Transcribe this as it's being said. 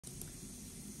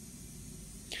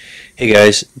Hey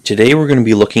guys, today we're going to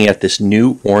be looking at this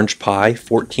new Orange Pi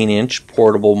 14-inch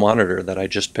portable monitor that I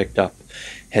just picked up.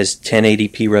 It has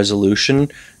 1080p resolution,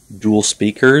 dual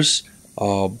speakers.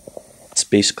 It's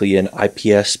basically an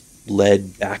IPS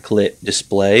LED backlit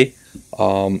display,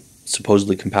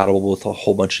 supposedly compatible with a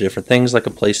whole bunch of different things like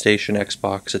a PlayStation,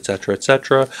 Xbox, etc.,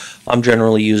 etc. I'm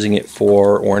generally using it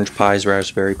for Orange Pis,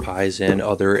 Raspberry Pis, and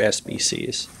other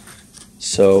SBCs.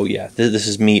 So yeah, this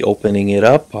is me opening it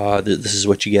up. This is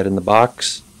what you get in the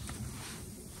box.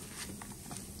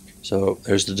 So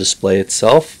there's the display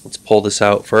itself. Let's pull this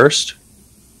out first.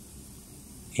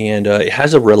 And it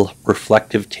has a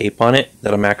reflective tape on it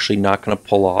that I'm actually not going to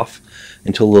pull off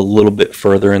until a little bit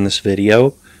further in this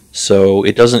video. So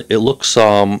it doesn't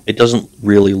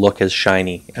really look as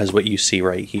shiny as what you see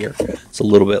right here. It's a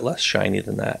little bit less shiny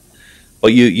than that.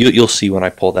 But you'll see when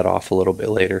I pull that off a little bit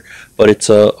later. But it's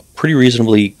a pretty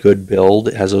reasonably good build.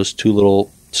 It has those two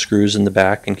little screws in the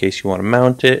back in case you want to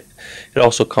mount it. It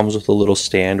also comes with a little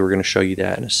stand. We're going to show you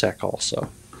that in a sec also.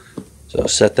 So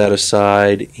set that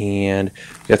aside, and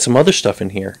got some other stuff in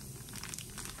here.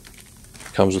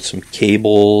 Comes with some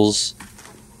cables.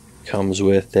 Comes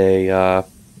with a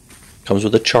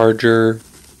charger.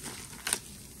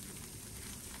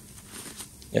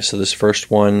 Yeah, so this first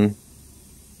one,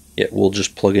 it will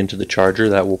just plug into the charger.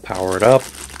 That will power it up.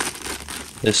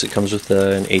 It comes with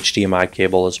an HDMI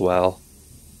cable as well.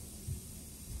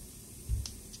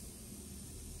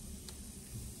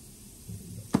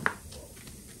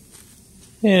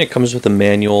 And it comes with a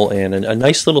manual and a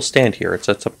nice little stand here. It's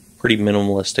a pretty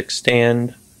minimalistic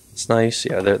stand. It's nice.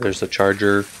 Yeah, there's the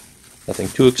charger. Nothing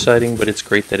too exciting, but it's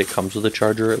great that it comes with a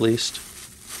charger at least.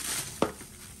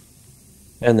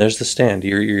 And there's the stand.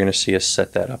 You're going to see us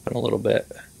set that up in a little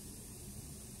bit.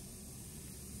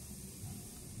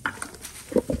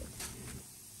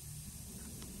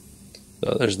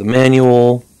 So there's the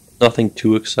manual, nothing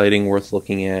too exciting worth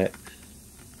looking at.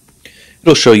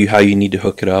 It'll show you how you need to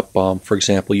hook it up. For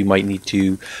example, you might need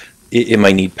to, it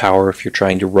might need power if you're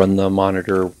trying to run the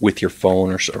monitor with your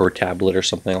phone or tablet or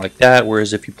something like that,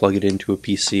 whereas if you plug it into a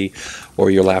PC or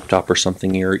your laptop or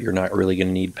something, you're not really going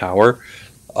to need power.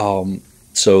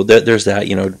 So there's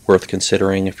that, worth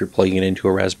considering. If you're plugging it into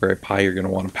a Raspberry Pi, you're going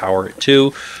to want to power it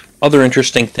too. Other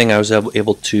interesting thing, I was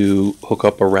able to hook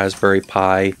up a Raspberry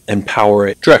Pi and power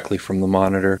it directly from the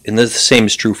monitor. And the same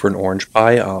is true for an Orange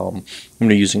Pi. I'm going to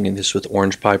be using this with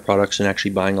Orange Pi products and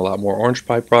actually buying a lot more Orange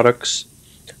Pi products.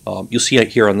 You'll see it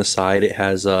here on the side. It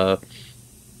has an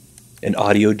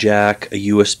audio jack, a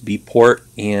USB port,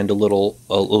 and a little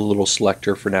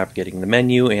selector for navigating the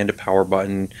menu, and a power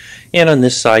button. And on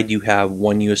this side, you have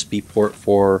one USB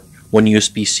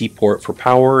USB-C port for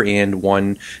power, and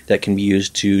one that can be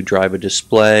used to drive a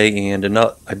display, and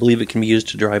another, I believe it can be used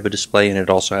to drive a display, and it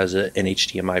also has an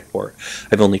HDMI port.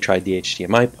 I've only tried the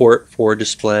HDMI port for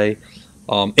display.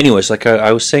 Anyways, like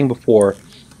I was saying before,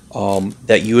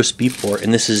 that USB port,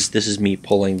 and this is me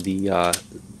pulling the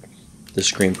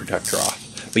screen protector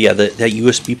off. But yeah, that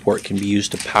USB port can be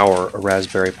used to power a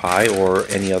Raspberry Pi or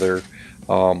any other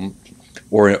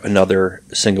or another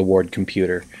single board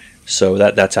computer. So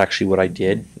that's actually what I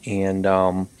did, and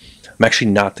I'm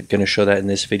actually not going to show that in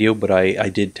this video, but I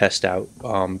did test out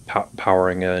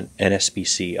powering an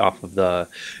SBC off of the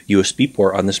USB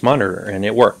port on this monitor, and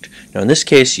it worked. Now in this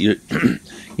case, you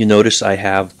notice I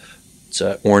have it's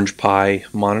an Orange Pi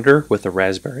monitor with a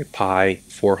Raspberry Pi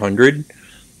 400.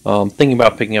 Thinking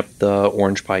about picking up the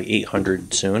Orange Pi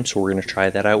 800 soon, so we're going to try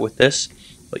that out with this.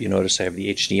 But you notice I have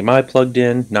the HDMI plugged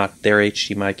in, not their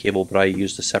HDMI cable, but I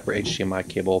used a separate HDMI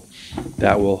cable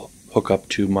that will hook up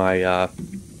to my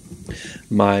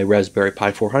my Raspberry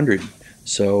Pi 400.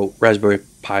 So Raspberry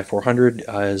Pi 400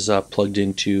 is plugged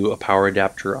into a power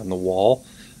adapter on the wall,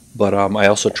 but I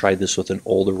also tried this with an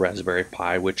older Raspberry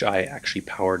Pi, which I actually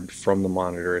powered from the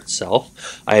monitor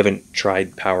itself. I haven't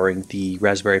tried powering the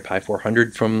Raspberry Pi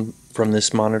 400 from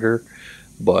this monitor,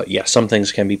 but yeah, some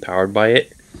things can be powered by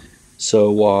it.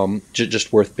 So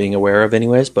just worth being aware of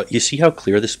anyways. But you see how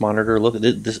clear this monitor looks?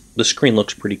 The screen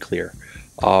looks pretty clear.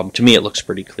 To me it looks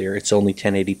pretty clear. It's only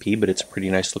 1080p, but it's a pretty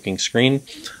nice looking screen.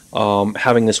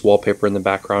 Having this wallpaper in the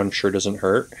background sure doesn't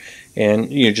hurt.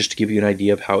 And just to give you an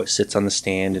idea of how it sits on the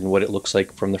stand and what it looks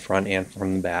like from the front and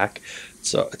from the back.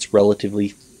 So it's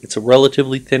a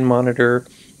relatively thin monitor.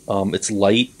 It's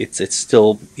light. It's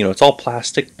still, it's all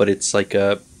plastic, but it's like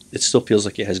it still feels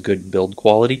like it has good build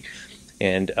quality.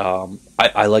 And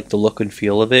I like the look and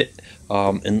feel of it,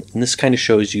 and this kind of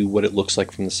shows you what it looks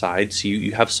like from the side. So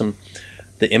you have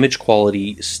the image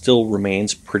quality still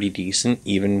remains pretty decent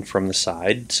even from the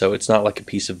side, so it's not like a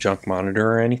piece of junk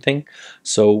monitor or anything.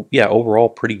 So yeah, overall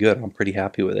pretty good. I'm pretty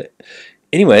happy with it.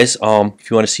 anyways, if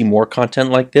you want to see more content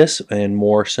like this and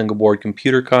more single board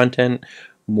computer content,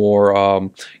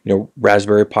 more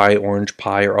Raspberry Pi, Orange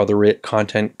Pi, or other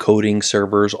content, coding,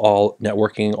 servers, all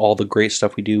networking, all the great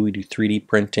stuff we do. We do 3D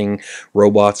printing,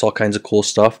 robots, all kinds of cool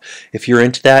stuff. If you're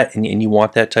into that and you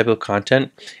want that type of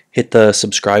content, hit the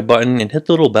subscribe button and hit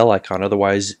the little bell icon.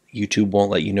 Otherwise, YouTube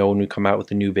won't let you know when we come out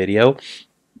with a new video.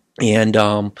 And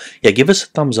yeah, give us a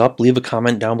thumbs up, leave a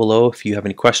comment down below if you have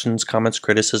any questions, comments,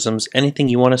 criticisms, anything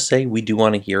you want to say. We do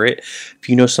want to hear it. If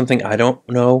you know something I don't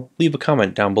know, leave a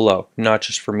comment down below, not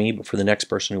just for me, but for the next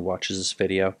person who watches this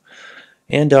video.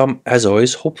 And as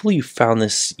always, hopefully you found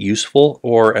this useful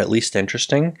or at least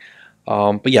interesting.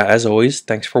 But yeah, as always,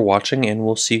 thanks for watching, and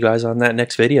we'll see you guys on that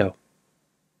next video.